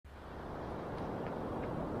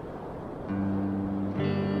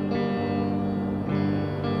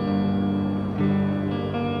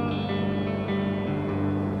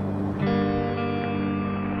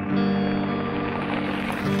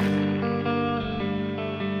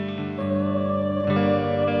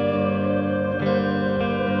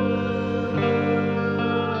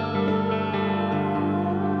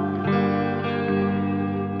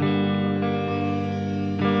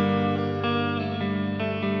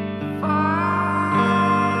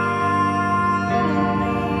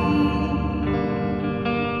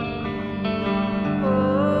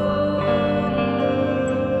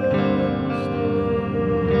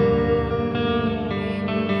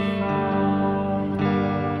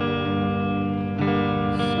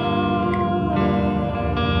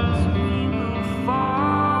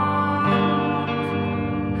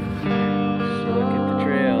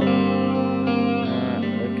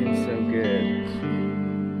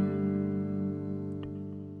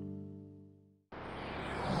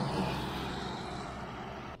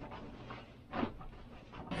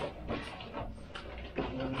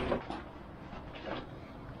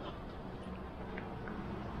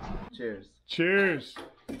Cheers. Cheers.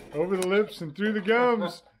 Over the lips and through the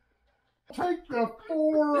gums. Take the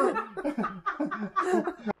 4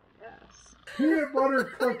 peanut butter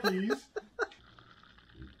cookies.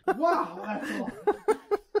 Wow, that's a lot.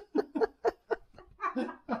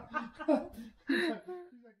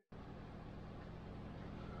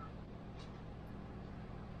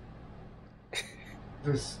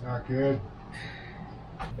 This is not good.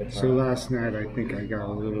 So last night I think I got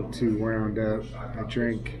a little too wound up. I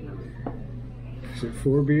drank, is it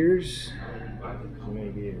 4 beers? How many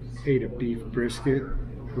beers? Ate a beef brisket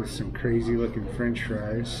with some crazy looking french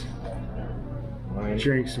fries. Wine.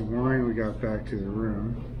 Drank some wine, we got back to the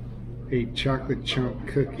room. Ate chocolate chunk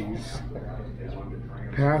cookies.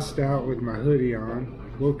 Passed out with my hoodie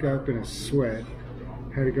on. Woke up in a sweat.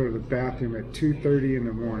 Had to go to the bathroom at 2:30 in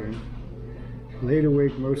the morning. Laid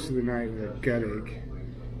awake most of the night with a gut ache.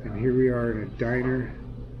 And here we are in a diner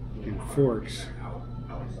in Forks,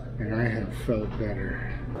 and I have felt better.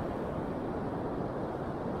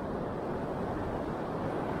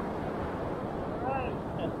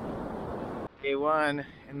 Day 1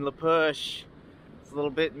 in La Push. It's a little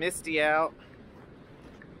bit misty out,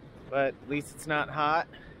 but at least it's not hot.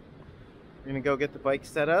 We're gonna go get the bike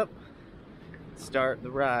set up, start the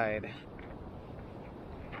ride.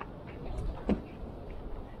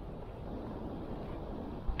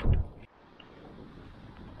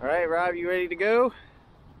 All right, Rob, you ready to go?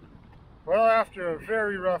 Well, after a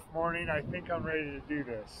very rough morning, I think I'm ready to do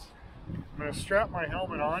this. I'm going to strap my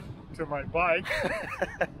helmet on to my bike.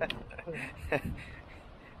 And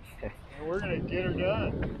we're going to get her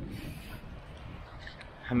done.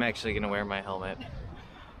 I'm actually gonna wear my helmet.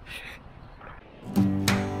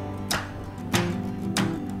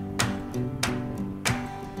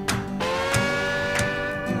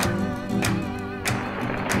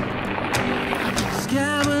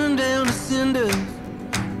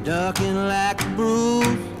 Darking like a bruise,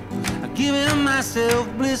 I'm giving myself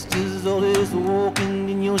blisters. All this walking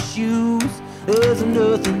in your shoes. There's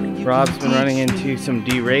nothing you Rob's been running into some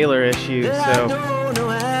derailleur issues, so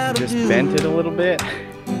just bent it a little bit.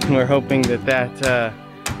 We're hoping that that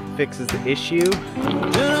fixes the issue.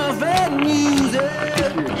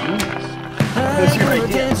 That's your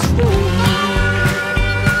idea.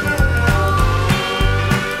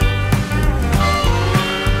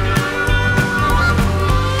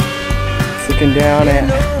 Looking down at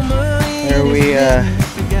where we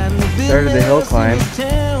started the hill climb.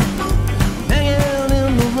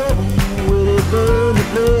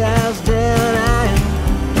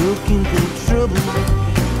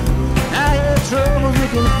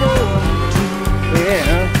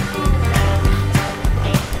 Yeah.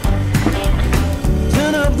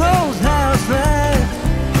 Turn up those house lights.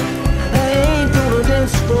 I ain't gonna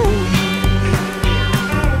dance for you.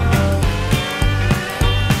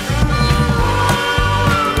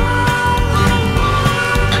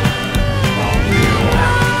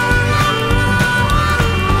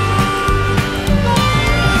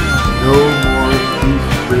 No more beef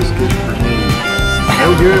brisket for me. No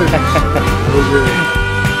good. No good.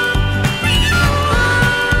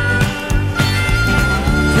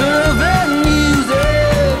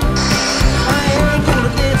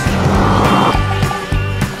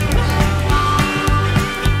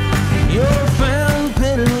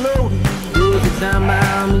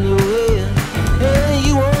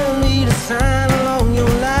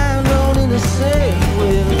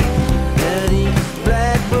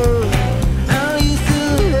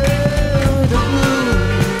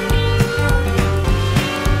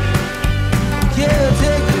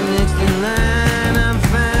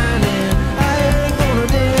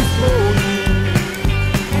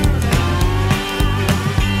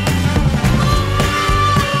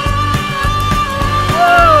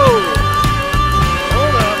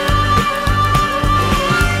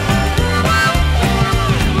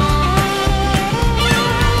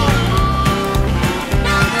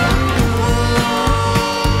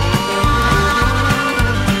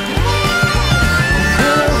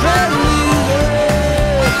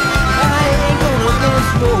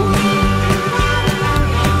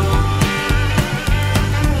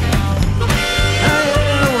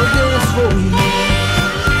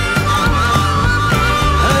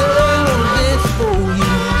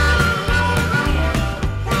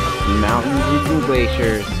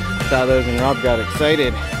 glaciers. Saw those and Rob got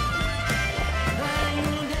excited.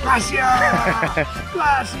 Glacier!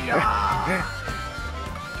 Glacier!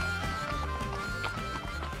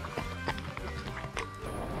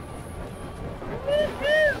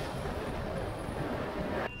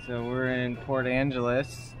 So we're in Port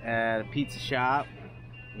Angeles at a pizza shop.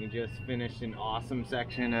 We just finished an awesome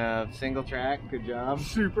section of single track. Good job.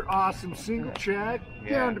 Super awesome single track. Yeah.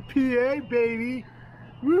 Down to PA, baby.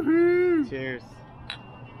 Woohoo! Cheers.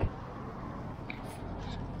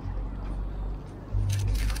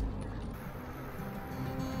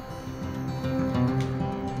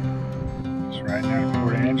 Just riding out of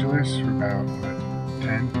Port Angeles for about, what,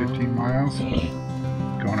 10, 15 miles.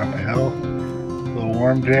 Going up a hill. A little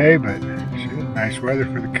warm day, but shit, nice weather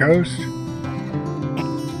for the coast.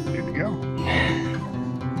 Good to go.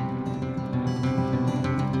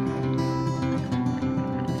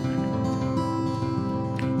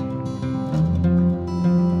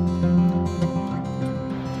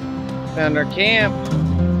 Found our camp.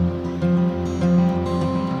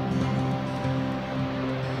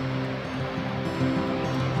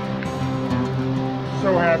 So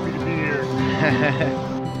happy to be here.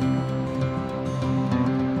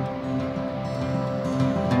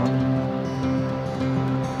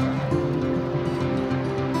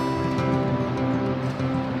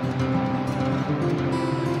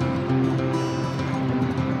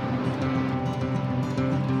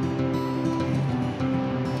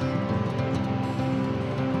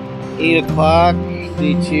 Eight o'clock,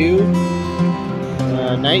 day 2,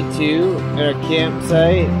 night 2 at our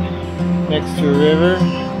campsite next to a river.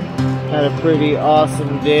 Had a pretty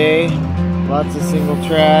awesome day. Lots of single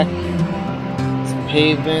track, some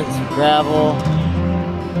pavement, some gravel.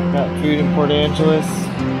 Got food in Port Angeles.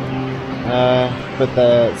 But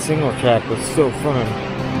the single track was so fun.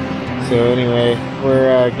 So anyway,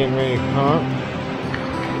 we're getting ready to conk.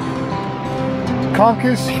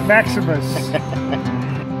 Concus Maximus.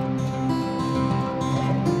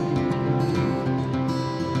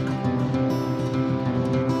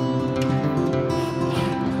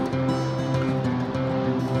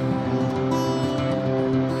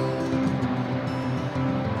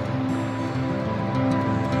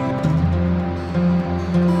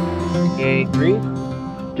 Day 3.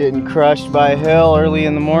 Getting crushed by a hill early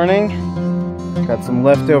in the morning. Got some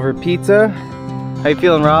leftover pizza. How you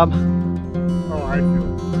feeling, Rob? Oh, I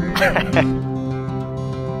feel great.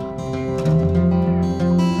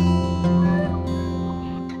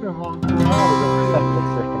 It's been a long 4 hours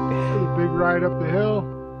already. It was a big ride up the hill,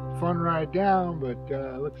 fun ride down, but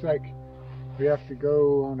looks like we have to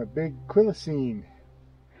go on a big quillicene.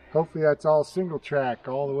 Hopefully that's all single track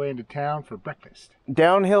all the way into town for breakfast.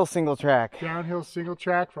 Downhill single track. Downhill single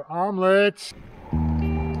track for omelets.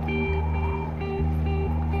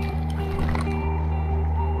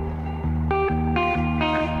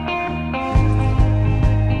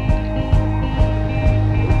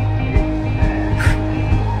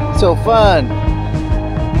 So fun.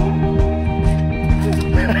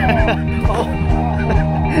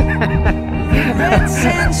 Red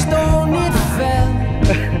sandstone it fell.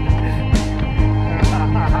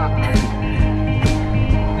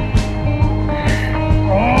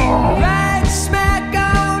 Right smack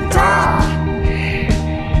on top.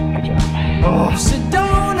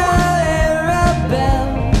 Sedona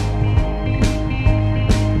Arabelle.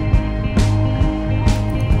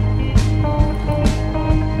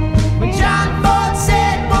 When John Ford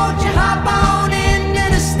said, won't you hop on into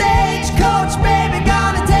the stagecoach, baby,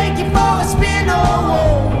 gonna take you for a spin.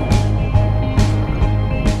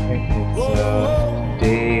 It's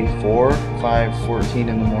day 4, 5:14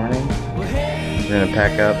 in the morning. We're gonna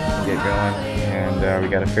pack up and get going, and we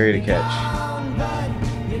got a ferry to catch.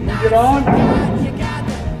 Can you get on?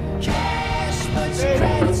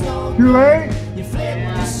 Too late?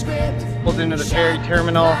 Pulled into the ferry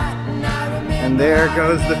terminal, and there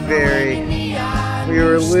goes the ferry. We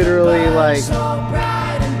were literally like,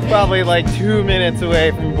 probably like 2 minutes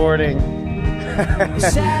away from boarding.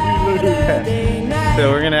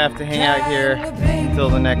 So we're gonna have to hang out here until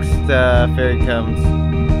the next ferry comes.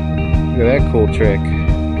 Look at that cool trick.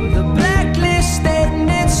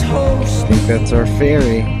 I think that's our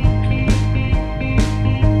ferry.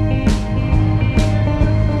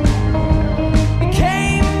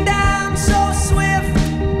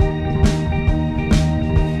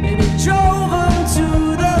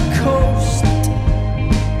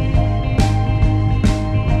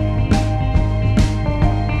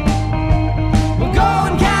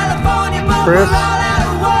 Chris,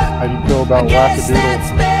 how do you feel about wackadoodle?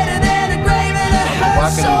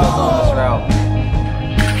 Wackadoodles on this route.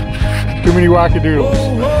 Too many wackadoodles.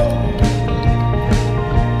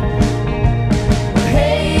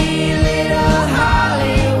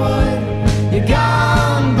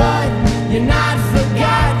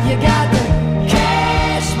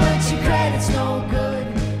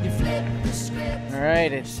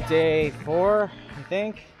 right, it's day 4, I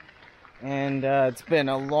think, and it's been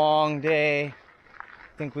a long day.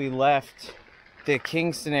 I think we left the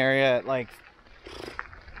Kingston area at like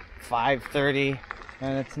 5:30,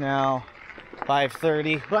 and it's now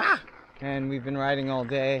 5:30, and we've been riding all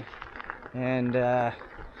day, and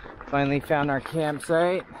finally found our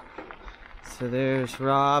campsite. So there's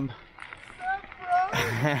Rob.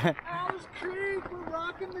 Alice Creek, we're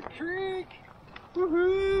rocking the creek.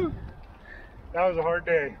 Woohoo! That was a hard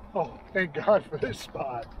day. Oh, thank God for this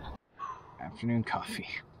spot. Afternoon coffee.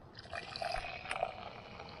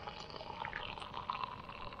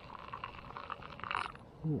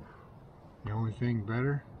 Ooh. The only thing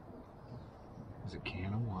better is a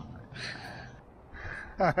can of water.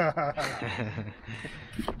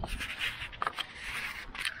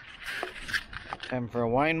 Time for a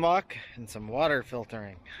wine walk and some water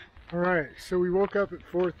filtering. All right, so we woke up at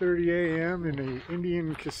 4:30 a.m. in an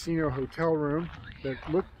Indian casino hotel room that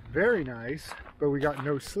looked very nice, but we got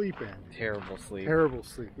no sleep in. Terrible sleep. Terrible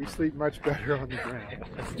sleep. We sleep much better on the ground.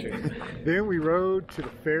 That's true. Then we rode to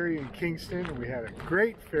the ferry in Kingston, and we had a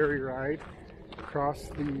great ferry ride across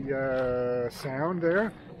the sound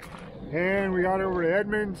there. And we got over to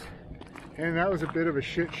Edmonds, and that was a bit of a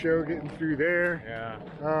shit show getting through there.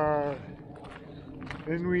 Yeah.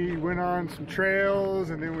 Then we went on some trails,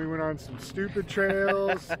 and then we went on some stupid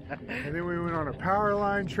trails, and then we went on a power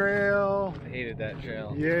line trail. I hated that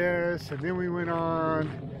trail. Yes, and then we went on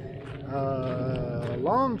a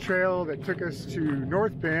long trail that took us to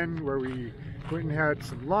North Bend, where we went and had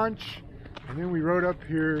some lunch, and then we rode up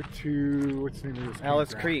here to, what's the name of this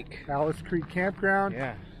Alice campground? Creek. Alice Creek Campground.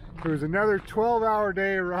 Yeah. There was another 12-hour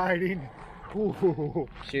day of riding. Ooh.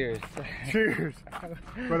 Cheers. Cheers.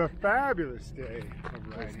 But a fabulous day of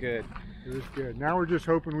riding. It was good. It was good. Now we're just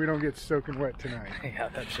hoping we don't get soaking wet tonight. Yeah,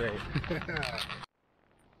 that's right.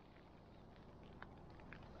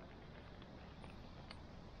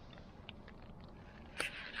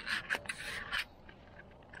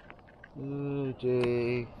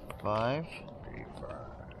 Day 5.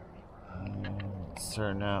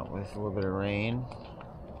 Starting out with a little bit of rain.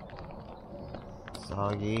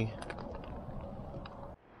 Soggy.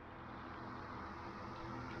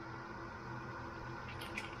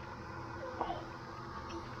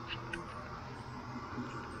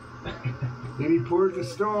 Then he poured the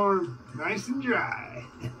storm, nice and dry.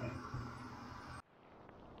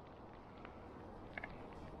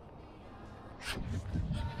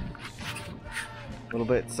 A little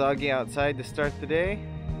bit soggy outside to start the day,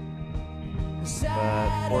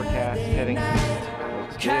 but forecast heading east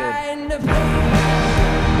looks good.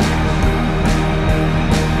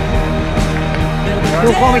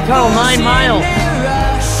 Don't call me Tuttle, 9 miles.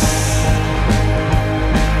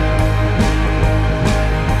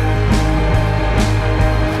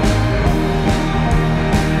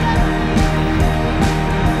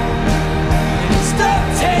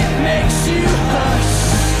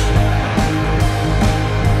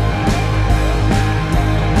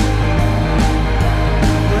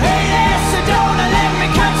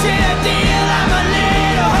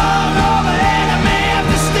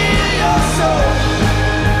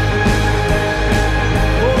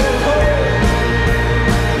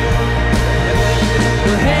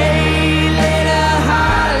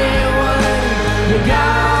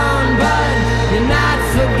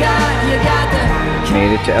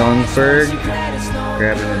 Made it to Ellensburg,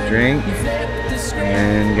 grabbing a drink,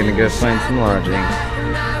 and gonna go find some lodging.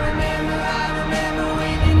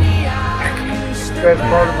 Best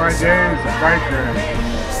part of my day is the bike ride,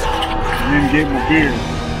 and then getting a beer.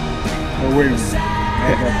 Oh wait a minute,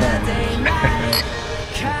 I got that.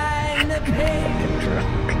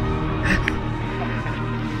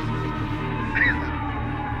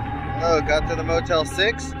 Oh, got to the Motel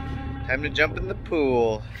 6. Time to jump in the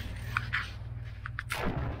pool.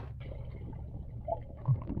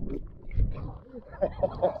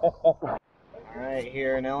 Alright,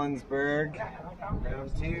 here in Ellensburg.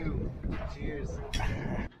 Round 2. Cheers.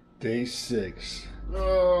 Day 6.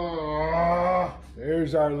 Oh,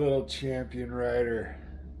 there's our little champion rider.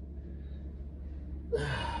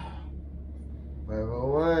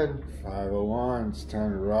 501. 501. It's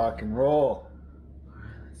time to rock and roll.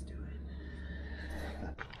 Let's do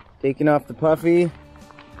it. Taking off the puffy.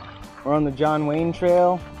 We're on the John Wayne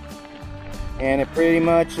Trail. And it pretty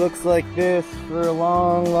much looks like this for a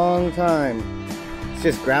long time. It's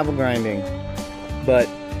just gravel grinding. But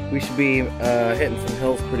we should be hitting some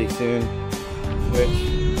hills pretty soon, which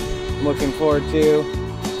I'm looking forward to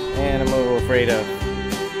and I'm a little afraid of.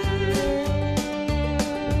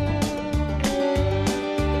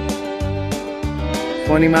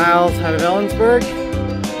 "20 miles out of Ellensburg,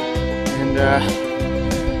 and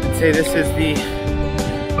say this is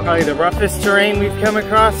probably the roughest terrain we've come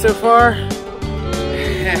across so far.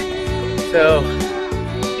 So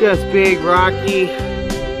just big, rocky,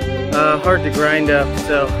 hard to grind up.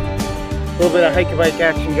 So a little bit of hike-a-bike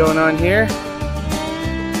action going on here.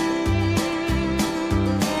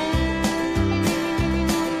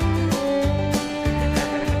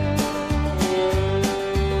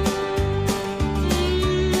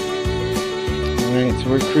 Alright, so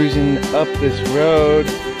we're cruising up this road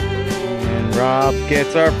and Rob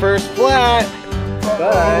gets our first flat,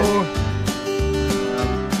 but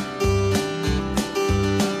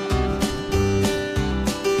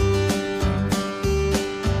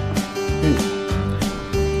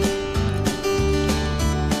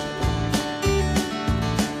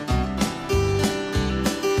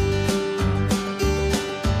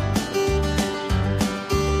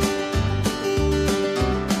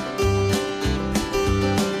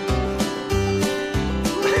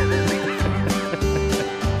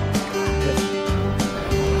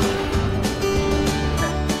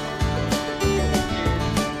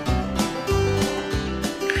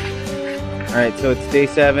alright, so it's day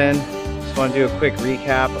 7. Just want to do a quick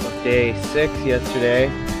recap of day 6 yesterday.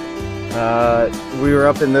 We were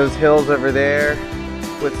up in those hills over there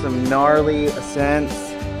with some gnarly ascents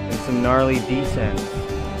and some gnarly descents.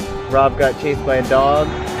 Rob got chased by a dog.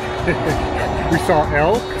 We saw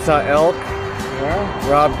elk. Yeah.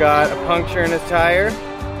 Rob got a puncture in his tire.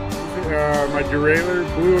 My derailleur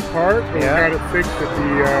blew apart, but Yeah. we got it fixed at the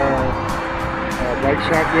bike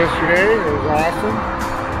shop yesterday. It was awesome.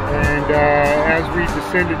 And as we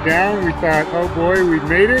descended down, we thought, oh boy, we've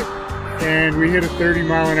made it. And we hit a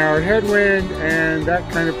 30-mile-an-hour headwind, and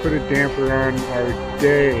that kind of put a damper on our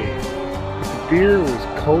day. The beer was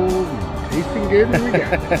cold and tasting good, and we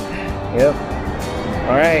got it. Yep.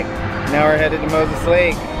 All right, now we're headed to Moses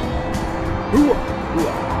Lake.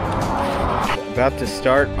 About to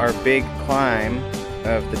start our big climb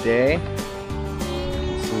of the day.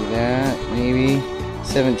 See that, maybe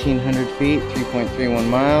 1,700 feet, 3.31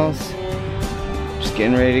 miles. Just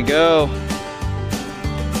getting ready to go.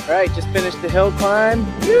 All right, just finished the hill climb.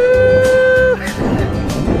 Woo!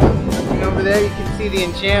 Looking over there, you can see the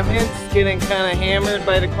enchantments getting kind of hammered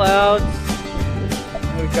by the clouds.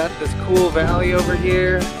 And we've got this cool valley over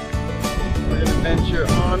here. We're gonna venture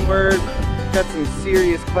onward. Got some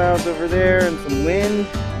serious clouds over there and some wind,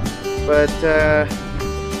 but I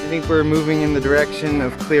think we're moving in the direction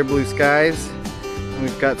of clear blue skies. And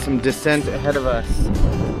we've got some descent ahead of us.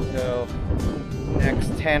 So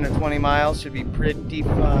next 10 or 20 miles should be pretty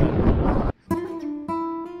fun.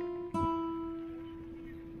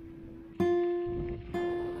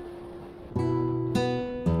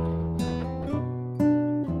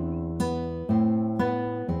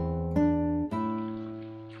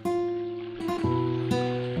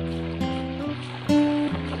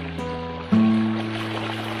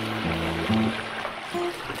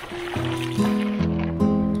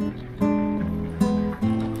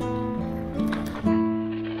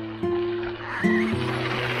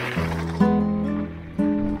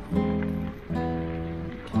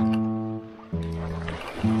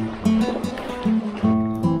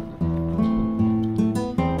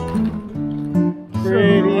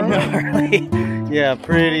 Pretty gnarly. Yeah,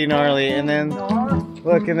 pretty gnarly. And then,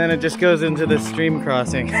 look, and then it just goes into the stream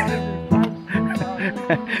crossing. The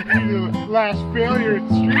last failure at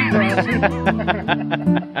the stream crossing.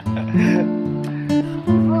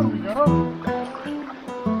 Oh, we go.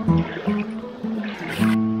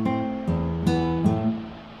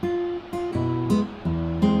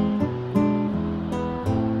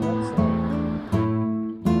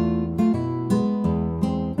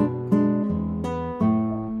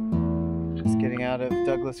 Out of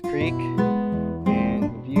Douglas Creek,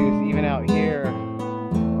 and views even out here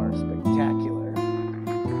are spectacular.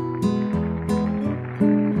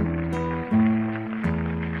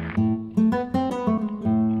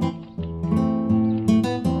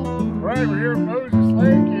 Right, we're here at Moses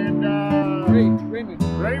Lake, and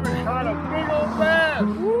Raymond caught a big old bass.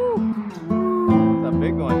 Woo! It's a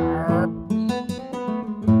big one.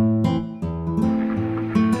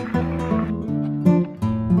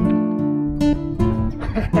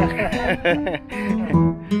 At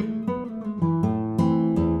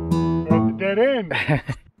the dead end. Huh.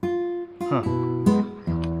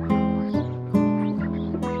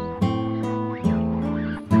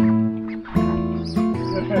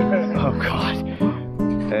 Oh God.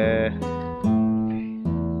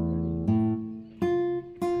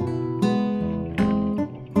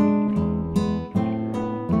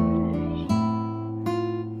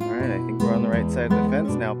 All right, I think we're on the right side of the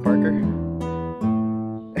fence now, Parker.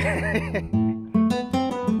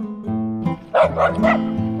 Dogs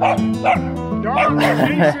are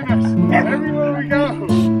chasing us everywhere we go.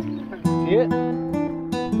 See it?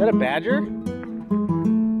 Is that a badger?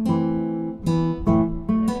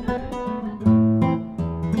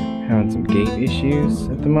 Having some gate issues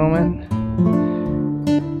at the moment.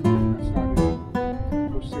 That's not it.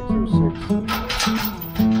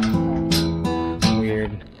 0606.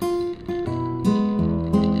 Weird.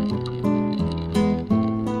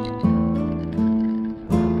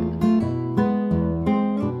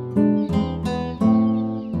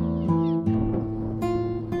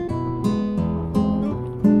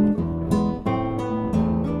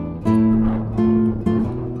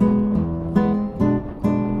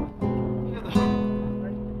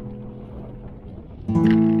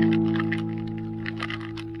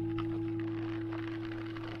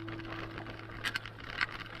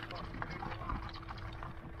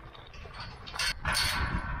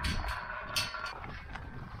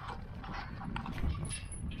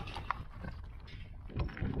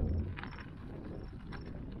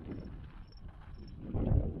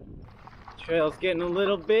 Trail's getting a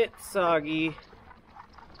little bit soggy.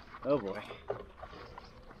 Oh boy.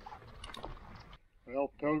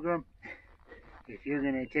 Well, Pilgrim, if you're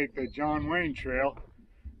going to take the John Wayne Trail,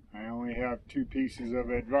 I only have 2 pieces of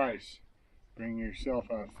advice. Bring yourself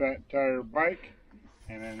a fat tire bike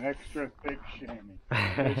and an extra thick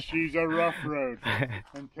chamois. She's a rough road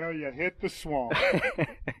until you hit the swamp.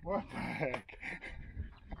 What the heck?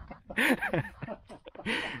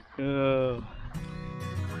 Oh.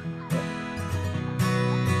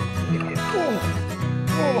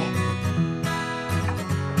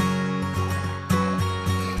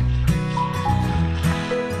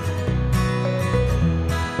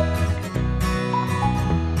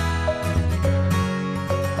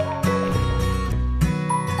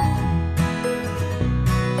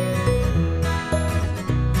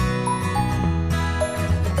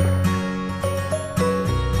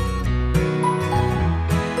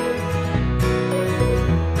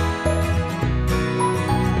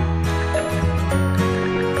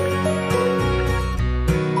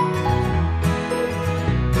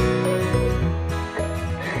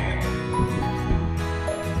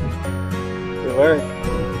 Good work.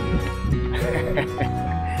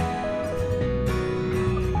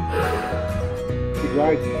 Good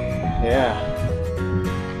ride. Yeah.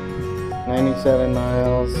 97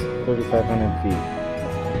 miles, 3,500 feet.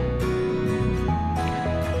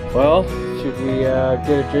 Well, should we get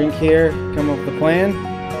a drink here, come up with a plan?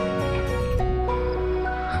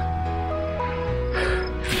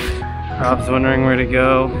 Rob's wondering where to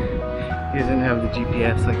go. He doesn't have the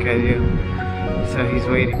GPS like I do. So he's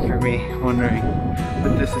waiting for me, wondering.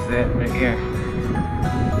 But this is it, right here.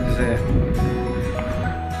 This is it.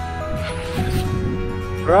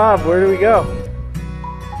 Rob, where do we go?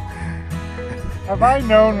 Have I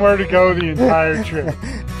known where to go the entire trip?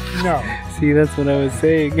 No. See, that's what I was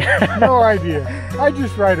saying. No idea. I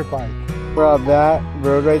just ride a bike. Rob, that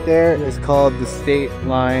road right there is called the State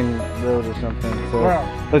Line Road or something. So Well,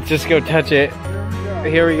 let's just go touch it.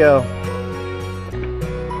 here we go. Here we go.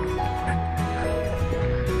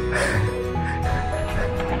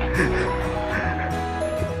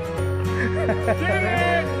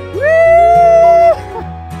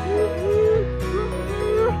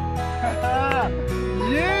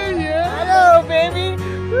 Hello, baby.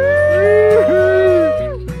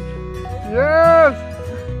 Yes!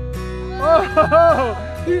 Oh,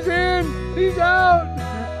 he's in! He's out!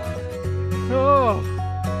 Oh,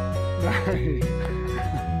 nice.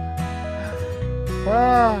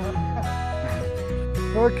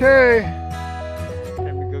 Okay.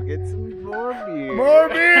 Time to go get some more beer. More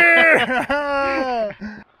beer!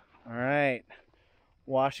 All right.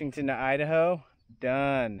 Washington to Idaho,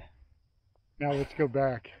 done. Now let's go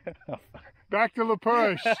back. Back to La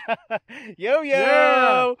Push. Yo-yo!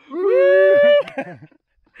 Yeah. Woo!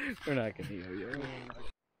 We're not gonna yo-yo.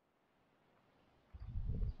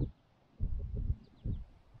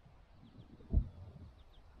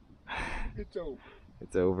 It's over.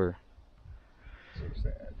 It's over. So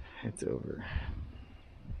sad. It's over.